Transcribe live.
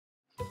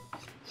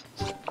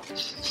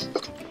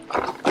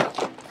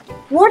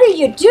What are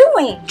you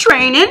doing?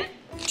 Training.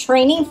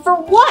 Training for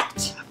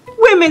what?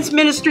 Women's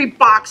Ministry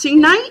Boxing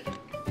Night.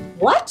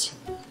 What?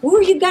 Who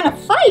are you gonna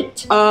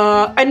fight?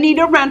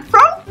 Anita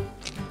Renfro?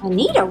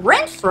 Anita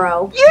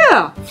Renfro?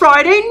 Yeah,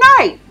 Friday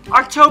night,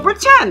 October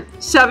 10th,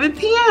 7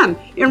 p.m.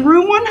 in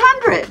room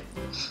 100.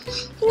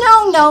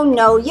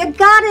 No, you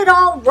got it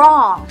all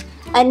wrong.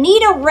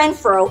 Anita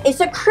Renfro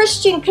is a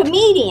Christian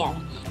comedian,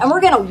 and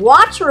we're gonna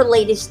watch her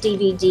latest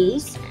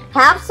DVDs,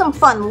 have some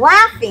fun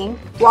laughing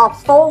while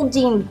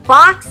folding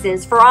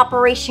boxes for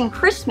Operation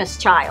Christmas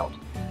Child.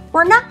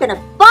 We're not gonna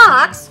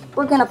box,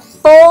 we're gonna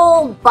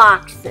fold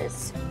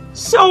boxes.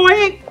 So I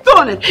ain't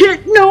gonna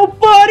hit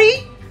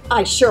nobody?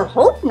 I sure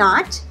hope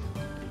not.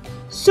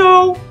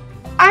 So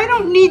I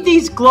don't need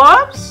these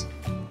gloves?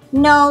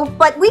 No,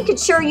 but we could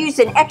sure use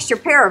an extra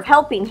pair of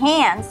helping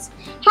hands.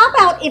 How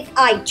about if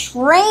I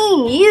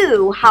train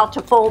you how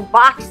to fold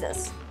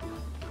boxes?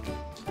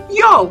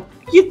 Yo,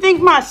 you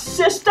think my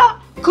sister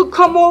could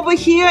come over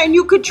here and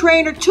you could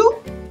train her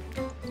too?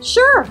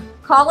 Sure,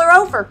 call her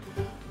over.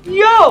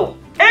 Yo,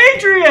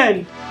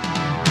 Adrian!